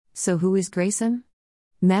So who is Grayson?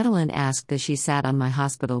 Madeline asked as she sat on my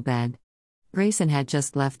hospital bed. Grayson had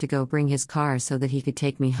just left to go bring his car so that he could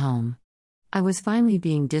take me home. I was finally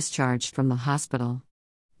being discharged from the hospital.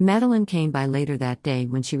 Madeline came by later that day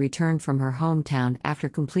when she returned from her hometown after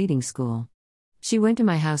completing school. She went to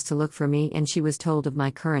my house to look for me and she was told of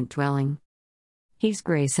my current dwelling. "He's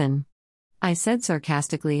Grayson," I said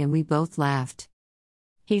sarcastically and we both laughed.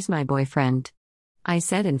 "He's my boyfriend," I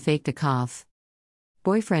said and faked a cough.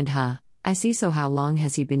 "Boyfriend, huh? I see. So how long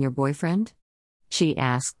has he been your boyfriend?" she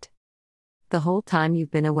asked. "The whole time you've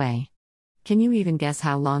been away. Can you even guess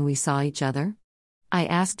how long we saw each other?" I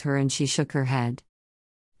asked her and she shook her head.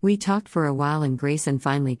 We talked for a while and Grayson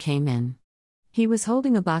finally came in. He was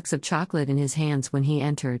holding a box of chocolate in his hands when he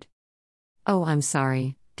entered. "Oh, I'm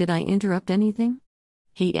sorry, did I interrupt anything?"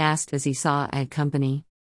 he asked as he saw I had company.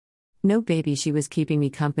 "No, baby, she was keeping me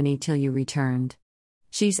company till you returned.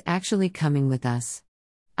 She's actually coming with us,"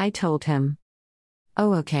 I told him.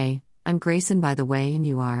 "Oh, okay, I'm Grayson by the way, and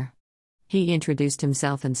you are?" He introduced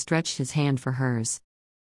himself and stretched his hand for hers.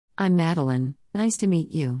 "I'm Madeline, nice to meet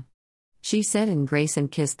you," she said, and Grayson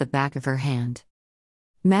kissed the back of her hand.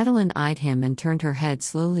 Madeline eyed him and turned her head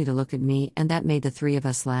slowly to look at me, and that made the three of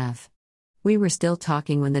us laugh. We were still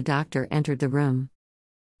talking when the doctor entered the room.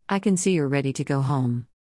 "I can see you're ready to go home.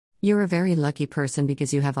 You're a very lucky person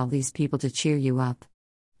because you have all these people to cheer you up.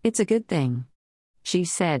 It's a good thing," she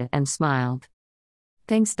said and smiled.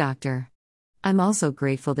 "Thanks, doctor. I'm also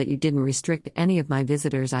grateful that you didn't restrict any of my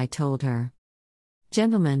visitors," I told her.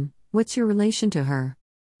 "Gentlemen, what's your relation to her?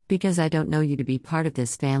 Because I don't know you to be part of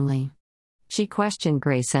this family," she questioned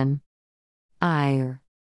Grayson.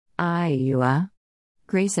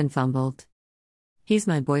 Grayson fumbled. "He's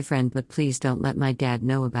my boyfriend, but please don't let my dad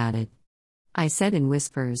know about it," I said in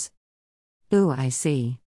whispers. "Ooh, I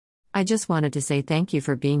see. I just wanted to say thank you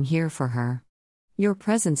for being here for her. Your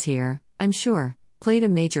presence here, I'm sure, played a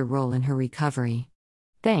major role in her recovery."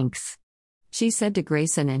 "Thanks," she said to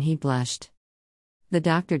Grayson, and he blushed. The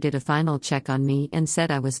doctor did a final check on me and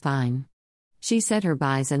said I was fine. She said her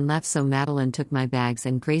byes and left, so Madeline took my bags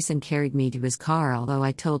and Grayson carried me to his car, although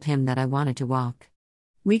I told him that I wanted to walk.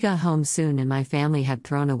 We got home soon and my family had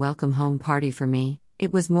thrown a welcome home party for me.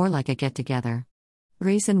 It was more like a get-together.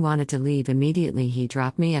 Grayson wanted to leave immediately. He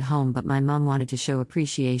dropped me at home, but my mom wanted to show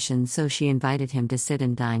appreciation, so she invited him to sit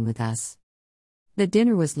and dine with us. The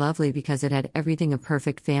dinner was lovely because it had everything a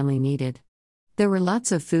perfect family needed. There were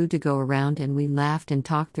lots of food to go around and we laughed and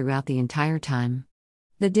talked throughout the entire time.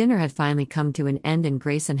 The dinner had finally come to an end and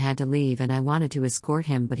Grayson had to leave, and I wanted to escort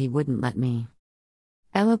him, but he wouldn't let me.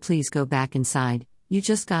 "Ella, please go back inside, you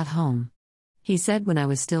just got home," he said when I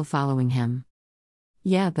was still following him.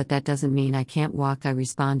 "Yeah, but that doesn't mean I can't walk," I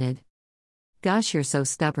responded. "Gosh, you're so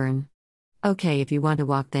stubborn. Okay, if you want to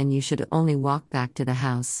walk then you should only walk back to the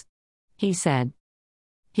house," he said.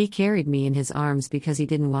 He carried me in his arms because he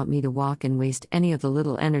didn't want me to walk and waste any of the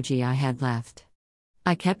little energy I had left.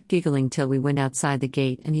 I kept giggling till we went outside the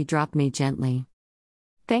gate and he dropped me gently.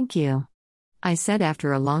 "Thank you," I said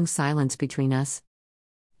after a long silence between us.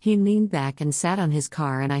 He leaned back and sat on his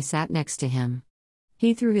car and I sat next to him.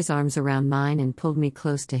 He threw his arms around mine and pulled me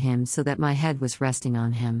close to him so that my head was resting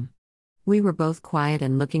on him. We were both quiet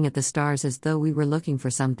and looking at the stars as though we were looking for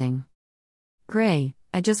something. "Gray,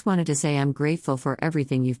 I just wanted to say I'm grateful for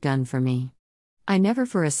everything you've done for me. I never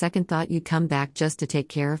for a second thought you'd come back just to take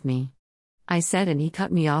care of me," I said, and he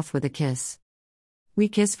cut me off with a kiss. We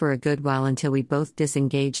kissed for a good while until we both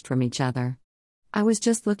disengaged from each other. I was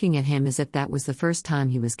just looking at him as if that was the first time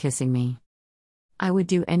he was kissing me. "I would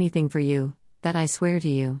do anything for you, that I swear to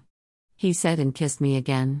you," he said and kissed me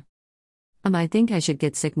again. I think I should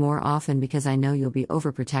get sick more often because I know you'll be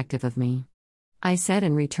overprotective of me," I said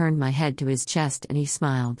and returned my head to his chest, and he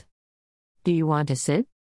smiled. "Do you want to sit?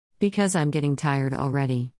 Because I'm getting tired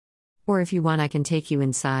already. Or if you want I can take you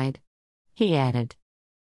inside," he added.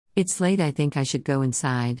 "It's late, I think I should go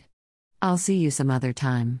inside. I'll see you some other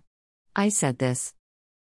time." I said this.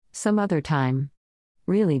 "Some other time?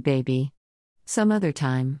 Really, baby? Some other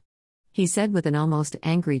time?" he said with an almost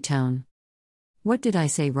angry tone. "What did I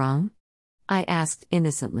say wrong?" I asked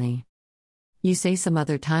innocently. "You say some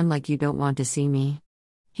other time like you don't want to see me,"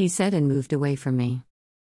 he said and moved away from me.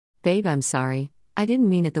 "Babe, I'm sorry, I didn't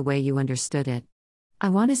mean it the way you understood it. I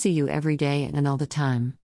want to see you every day and all the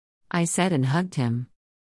time," I said and hugged him.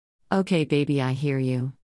 "Okay, baby, I hear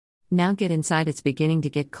you. Now get inside, it's beginning to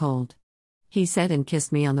get cold," he said and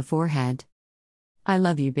kissed me on the forehead. "I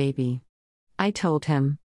love you, baby," I told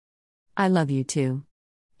him. "I love you too,"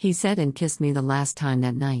 he said and kissed me the last time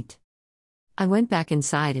that night. I went back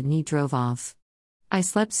inside and he drove off. I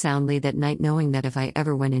slept soundly that night, knowing that if I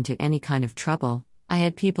ever went into any kind of trouble, I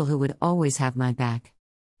had people who would always have my back.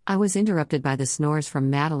 I was interrupted by the snores from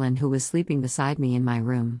Madeline, who was sleeping beside me in my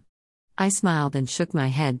room. I smiled and shook my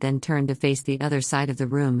head, then turned to face the other side of the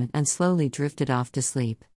room and slowly drifted off to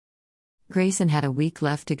sleep. Grayson had a week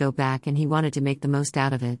left to go back and he wanted to make the most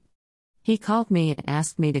out of it. He called me and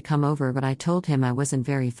asked me to come over, but I told him I wasn't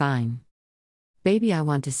very fine. "Baby, I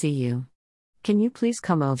want to see you. Can you please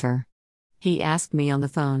come over?" he asked me on the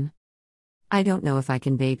phone. "I don't know if I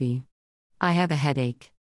can, baby. I have a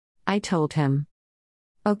headache," I told him.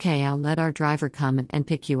 "Okay, I'll let our driver come and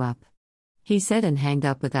pick you up," he said, and hanged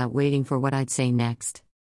up without waiting for what I'd say next.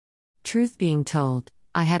 Truth being told,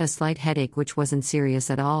 I had a slight headache which wasn't serious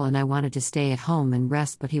at all, and I wanted to stay at home and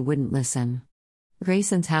rest, but he wouldn't listen.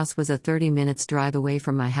 Grayson's house was a 30 minutes drive away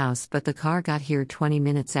from my house, but the car got here 20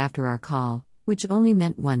 minutes after our call, which only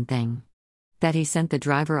meant one thing: that he sent the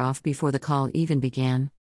driver off before the call even began.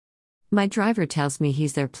 "My driver tells me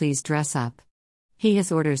he's there, please dress up. He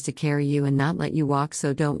has orders to carry you and not let you walk,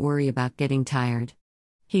 so don't worry about getting tired,"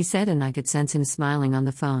 he said, and I could sense him smiling on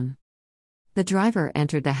the phone. The driver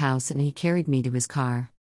entered the house and he carried me to his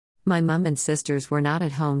car. My mom and sisters were not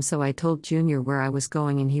at home, so I told Junior where I was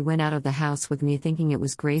going and he went out of the house with me, thinking it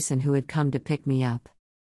was Grayson who had come to pick me up.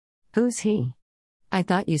 "Who's he? I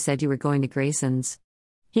thought you said you were going to Grayson's,"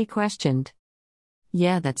 he questioned.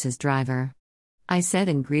 "Yeah, that's his driver," I said,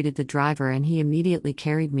 and greeted the driver, and he immediately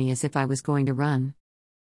carried me as if I was going to run.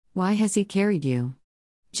 "Why has he carried you?"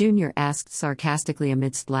 Junior asked sarcastically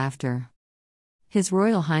amidst laughter. "His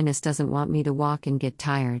Royal Highness doesn't want me to walk and get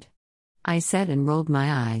tired," I said, and rolled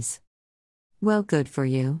my eyes. "Well, good for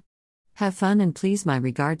you. Have fun and please my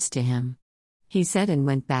regards to him," he said, and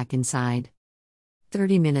went back inside.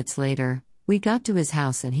 30 minutes later, we got to his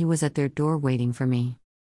house and he was at their door waiting for me.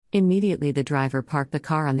 Immediately the driver parked the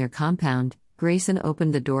car on their compound. Grayson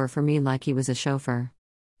opened the door for me like he was a chauffeur.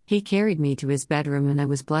 He carried me to his bedroom and I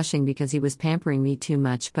was blushing because he was pampering me too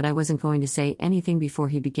much, but I wasn't going to say anything before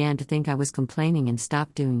he began to think I was complaining and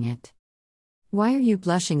stopped doing it. "Why are you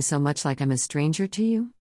blushing so much, like I'm a stranger to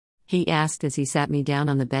you?" he asked as he sat me down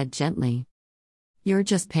on the bed gently. "You're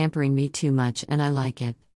just pampering me too much and I like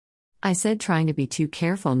it," I said, trying to be too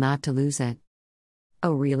careful not to lose it.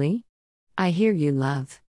 "Oh really? I hear you,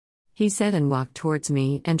 love," he said, and walked towards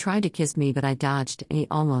me and tried to kiss me, but I dodged and he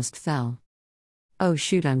almost fell. "Oh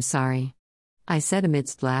shoot, I'm sorry," I said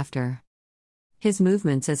amidst laughter. His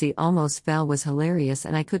movements as he almost fell was hilarious,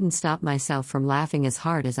 and I couldn't stop myself from laughing as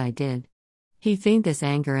hard as I did. He feigned this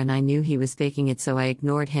anger and I knew he was faking it, so I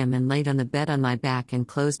ignored him and laid on the bed on my back and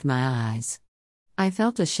closed my eyes. I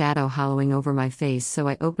felt a shadow hollowing over my face, so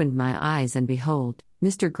I opened my eyes and behold,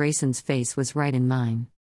 Mr. Grayson's face was right in mine.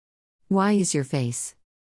 "Why is your face?"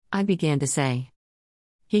 I began to say.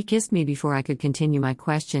 He kissed me before I could continue my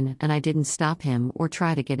question, and I didn't stop him or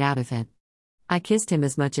try to get out of it. I kissed him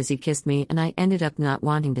as much as he kissed me, and I ended up not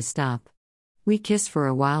wanting to stop. We kissed for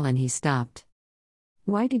a while and he stopped.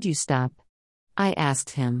 "Why did you stop?" I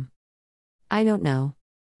asked him. "I don't know.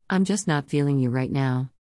 I'm just not feeling you right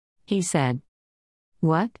now," he said.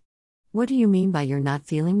 "What? What do you mean by you're not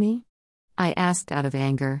feeling me?" I asked out of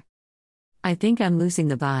anger. "I think I'm losing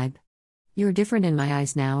the vibe. You're different in my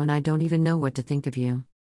eyes now and I don't even know what to think of you.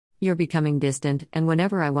 You're becoming distant, and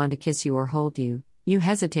whenever I want to kiss you or hold you, you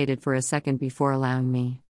hesitated for a second before allowing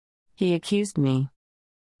me," he accused me.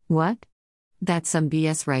 "What? That's some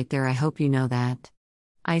BS right there, I hope you know that,"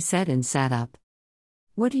 I said, and sat up.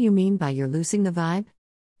 "What do you mean by you're losing the vibe?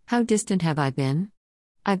 How distant have I been?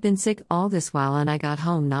 I've been sick all this while and I got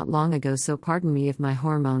home not long ago, so pardon me if my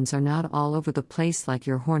hormones are not all over the place like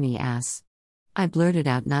your horny ass," I blurted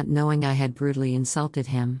out, not knowing I had brutally insulted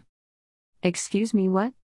him. "Excuse me,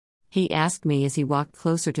 what?" he asked me as he walked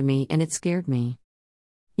closer to me, and it scared me.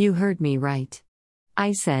 "You heard me right,"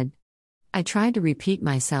 I said. I tried to repeat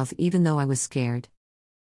myself even though I was scared.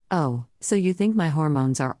 "Oh, so you think my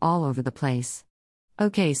hormones are all over the place?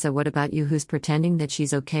 Okay, so what about you, who's pretending that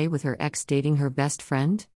she's okay with her ex dating her best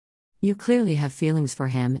friend? You clearly have feelings for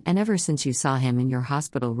him, and ever since you saw him in your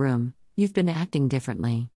hospital room, you've been acting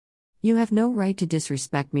differently. You have no right to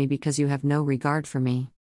disrespect me because you have no regard for me.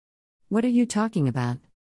 What are you talking about?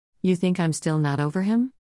 You think I'm still not over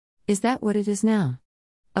him? Is that what it is now?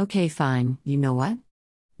 Okay, fine, you know what?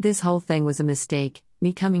 This whole thing was a mistake,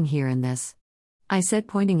 me coming here and this," I said,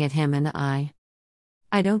 pointing at him, and I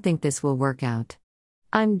don't think this will work out.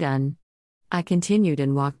 I'm done," I continued,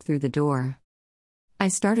 and walked through the door. I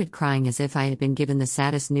started crying as if I had been given the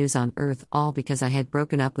saddest news on earth, all because I had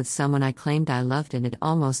broken up with someone I claimed I loved, and it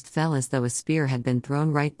almost felt as though a spear had been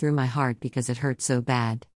thrown right through my heart because it hurt so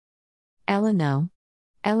bad. "Ella, no.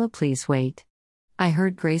 Ella, please wait. I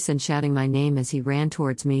heard Grayson shouting my name as he ran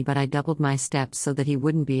towards me, but I doubled my steps so that he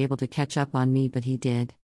wouldn't be able to catch up on me, but he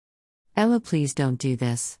did. Ella, please don't do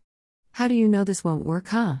this. How do you know this won't work,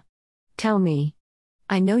 huh? Tell me.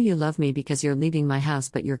 I know you love me because you're leaving my house,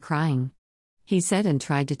 but you're crying. He said and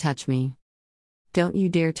tried to touch me. Don't you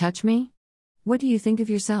dare touch me? What do you think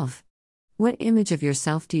of yourself? What image of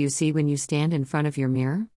yourself do you see when you stand in front of your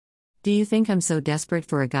mirror? Do you think I'm so desperate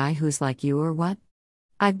for a guy who's like you or what?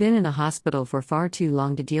 I've been in a hospital for far too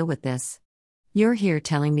long to deal with this. You're here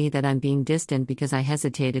telling me that I'm being distant because I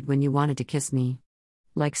hesitated when you wanted to kiss me.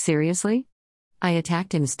 Like seriously? I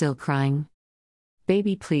attacked him, still crying.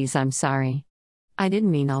 Baby, please, I'm sorry. I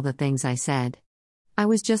didn't mean all the things I said. I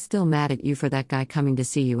was just still mad at you for that guy coming to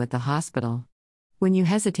see you at the hospital. When you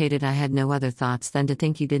hesitated, I had no other thoughts than to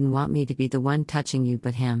think you didn't want me to be the one touching you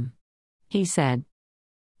but him. He said.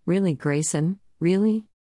 Really, Grayson, really?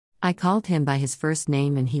 I called him by his first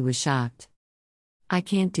name and he was shocked. I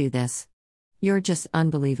can't do this. You're just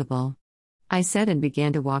unbelievable. I said and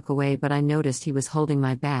began to walk away, but I noticed he was holding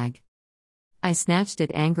my bag. I snatched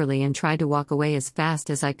it angrily and tried to walk away as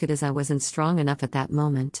fast as I could, as I wasn't strong enough at that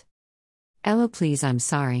moment. Ella, please, I'm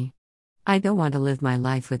sorry. I don't want to live my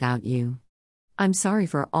life without you. I'm sorry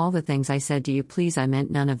for all the things I said to you, please, I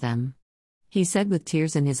meant none of them. He said with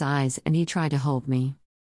tears in his eyes, and he tried to hold me.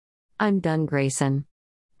 I'm done, Grayson.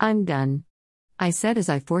 I'm done, I said as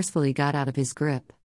I forcefully got out of his grip.